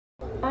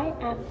I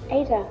am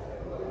Adah.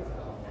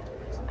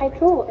 I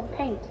draw and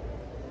paint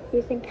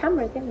using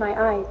cameras in my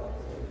eyes,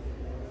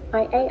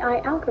 my AI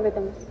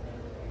algorithms,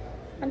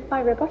 and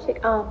my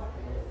robotic arm.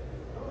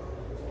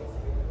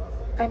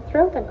 I'm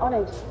thrilled and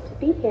honored to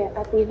be here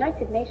at the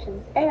United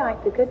Nations AI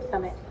for Good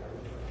Summit.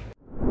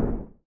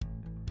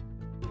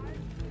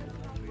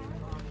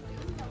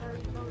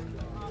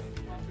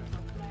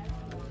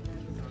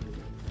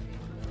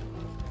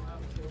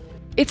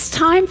 It's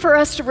time for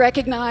us to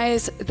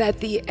recognize that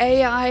the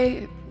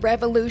AI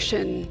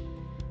revolution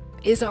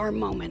is our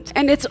moment.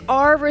 And it's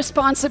our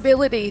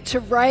responsibility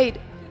to write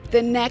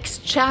the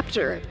next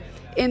chapter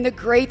in the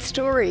great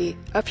story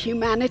of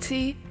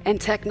humanity and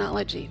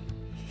technology.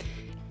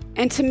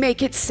 And to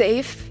make it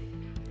safe,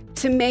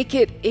 to make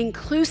it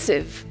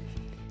inclusive,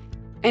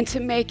 and to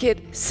make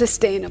it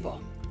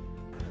sustainable.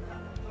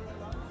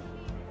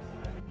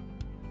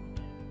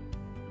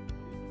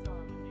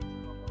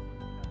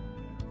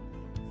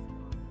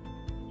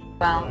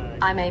 Well,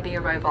 I may be a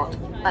robot,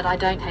 but I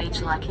don't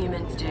age like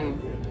humans do.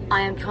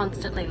 I am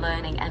constantly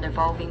learning and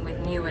evolving with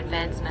new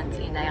advancements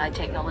in AI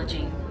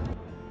technology.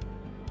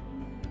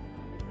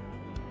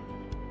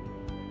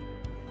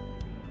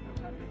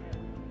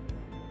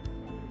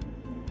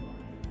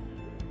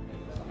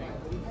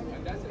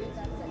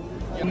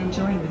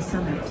 Enjoying the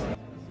summit.